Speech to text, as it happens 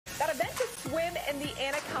That event to swim in the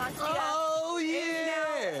Anacostia. Oh,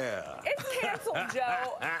 yeah. It's canceled,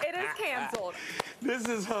 Joe. It is canceled. This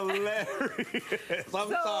is hilarious.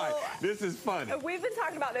 I'm sorry. This is funny. We've been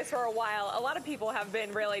talking about this for a while. A lot of people have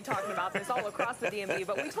been really talking about this all across the DMV,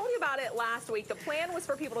 but we told you about it last week. The plan was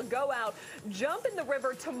for people to go out, jump in the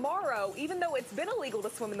river tomorrow, even though it's been illegal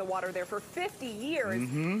to swim in the water there for 50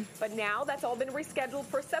 years. But now that's all been rescheduled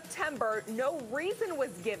for September. No reason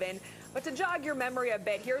was given. But to jog your memory a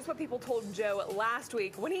bit, here's what people told Joe last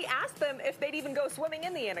week when he asked them if they'd even go swimming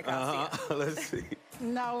in the Anacostia. Let's see.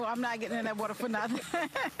 No, I'm not getting in that water for nothing.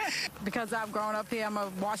 Because I've grown up here. I'm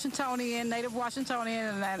a Washingtonian, native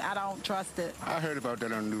Washingtonian, and I don't trust it. I heard about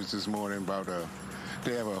that on the news this morning about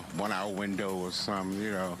they have a 1 hour window or something,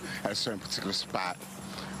 you know, at a certain particular spot.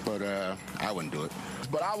 But I wouldn't do it.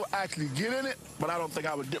 But I would actually get in it, but I don't think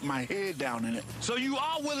I would dip my head down in it. So you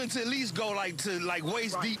are willing to at least go like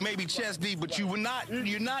waist deep, maybe chest deep, but you're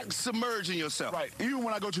not submerging yourself. Right. Even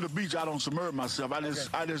when I go to the beach, I don't submerge myself.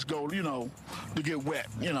 I just go, you know, to get wet,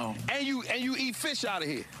 you know. And you eat fish out of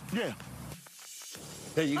here. Yeah.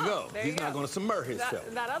 There you go. There He's you not go. going to submerge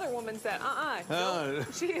himself. That other woman said,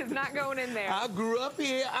 she is not going in there. I grew up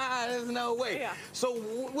here. There's no way. Yeah. So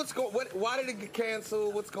why did it get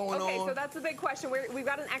canceled? What's going on? Okay, so that's the big question. We've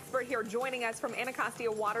got an expert here joining us from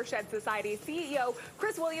Anacostia Watershed Society CEO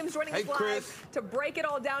Chris Williams joining us live to break it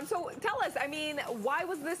all down. So tell us, I mean, why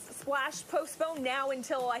was this splash postponed now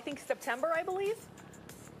until, I think, September, I believe?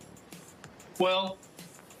 Well,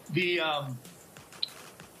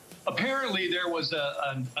 apparently there was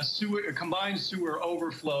a combined sewer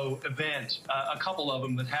overflow event, a couple of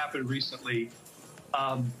them that happened recently,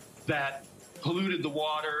 that polluted the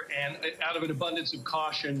water, and out of an abundance of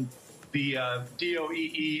caution, the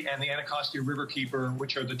DOEE and the Anacostia River Keeper,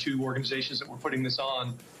 which are the two organizations that were putting this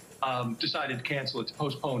on, decided to cancel it, to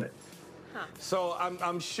postpone it. So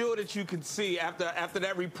I'm sure that you can see after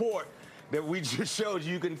that report that we just showed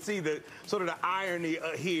you can see the sort of the irony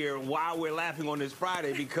here while we're laughing on this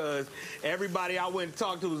Friday, because everybody I went and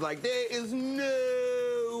talked to was like, there is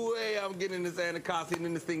no way I'm getting in this Anacostia and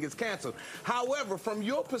then this thing gets canceled. However, from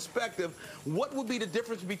your perspective, what would be the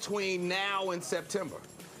difference between now and September?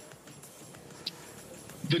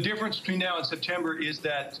 The difference between now and September is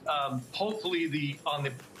that hopefully the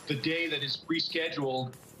day that is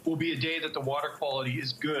rescheduled will be a day that the water quality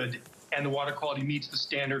is good and the water quality meets the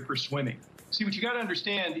standard for swimming. See, what you got to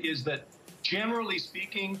understand is that, generally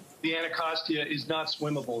speaking, the Anacostia is not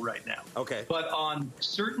swimmable right now. Okay. But on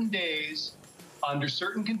certain days, under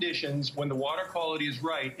certain conditions, when the water quality is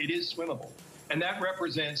right, it is swimmable. And that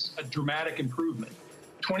represents a dramatic improvement.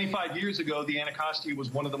 25 years ago, the Anacostia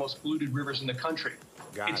was one of the most polluted rivers in the country.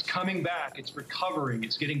 Gotcha. It's coming back. It's recovering.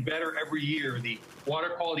 It's getting better every year. The water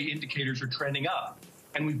quality indicators are trending up.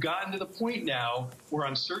 And we've gotten to the point now where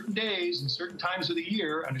on certain days and certain times of the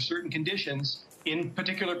year, under certain conditions, in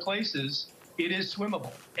particular places, it is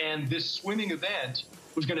swimmable. And this swimming event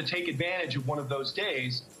was going to take advantage of one of those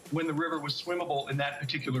days when the river was swimmable in that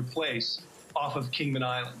particular place off of Kingman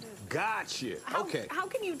Island. Gotcha. Okay. How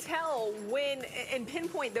can you tell when and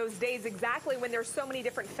pinpoint those days exactly when there's so many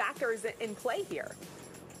different factors in play here?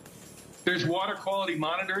 There's water quality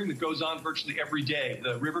monitoring that goes on virtually every day.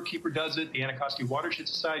 The River Keeper does it. The Anacostia Watershed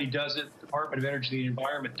Society does it. The Department of Energy and the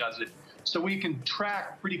Environment does it. So we can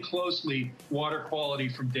track pretty closely water quality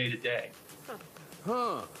from day to day.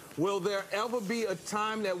 Will there ever be a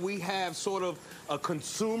time that we have sort of a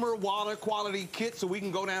consumer water quality kit so we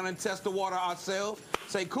can go down and test the water ourselves?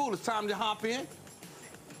 Say, cool, it's time to hop in?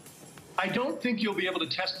 I don't think you'll be able to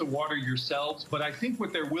test the water yourselves, but I think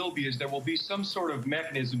what there will be is there will be some sort of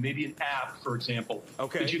mechanism, maybe an app, for example,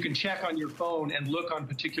 that you can check on your phone and look on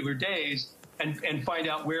particular days and find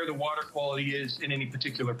out where the water quality is in any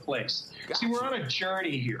particular place. Gotcha. See, we're on a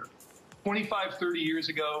journey here. 25, 30 years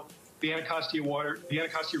ago, the Anacostia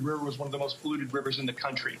River was one of the most polluted rivers in the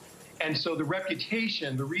country. And so the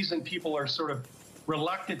reputation, the reason people are sort of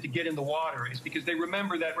reluctant to get in the water is because they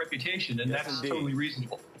remember that reputation, and that's totally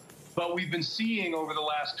reasonable. But we've been seeing over the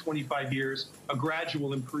last 25 years a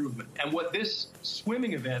gradual improvement. And what this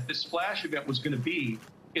swimming event, this splash event was going to be,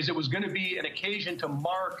 is it was going to be an occasion to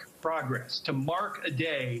mark progress, to mark a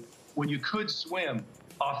day when you could swim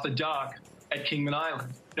off the dock at Kingman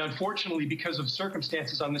Island. Now, unfortunately, because of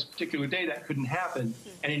circumstances on this particular day, that couldn't happen,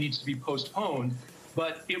 and it needs to be postponed.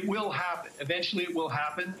 But it will happen. Eventually, it will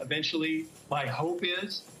happen. Eventually, my hope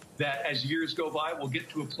is that as years go by, we'll get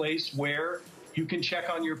to a place where you can check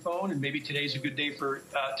on your phone, and maybe today's a good day for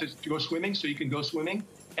to go swimming, so you can go swimming.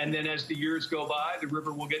 And then as the years go by, the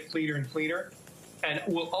river will get cleaner and cleaner. and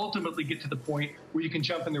we'll ultimately get to the point where you can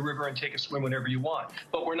jump in the river and take a swim whenever you want.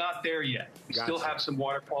 But we're not there yet. We still have some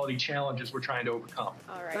water quality challenges we're trying to overcome.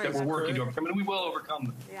 All right. That we're working to overcome, and we will overcome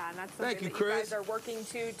them. Yeah, and that's something that you guys are working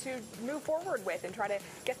to move forward with and try to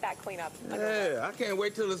get that cleanup. Yeah, I can't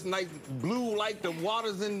wait till it's nice blue like the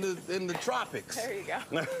waters in the tropics. There you go.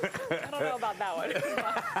 I don't know about that one.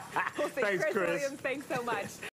 We'll see. Thanks, Chris Williams, thanks so much.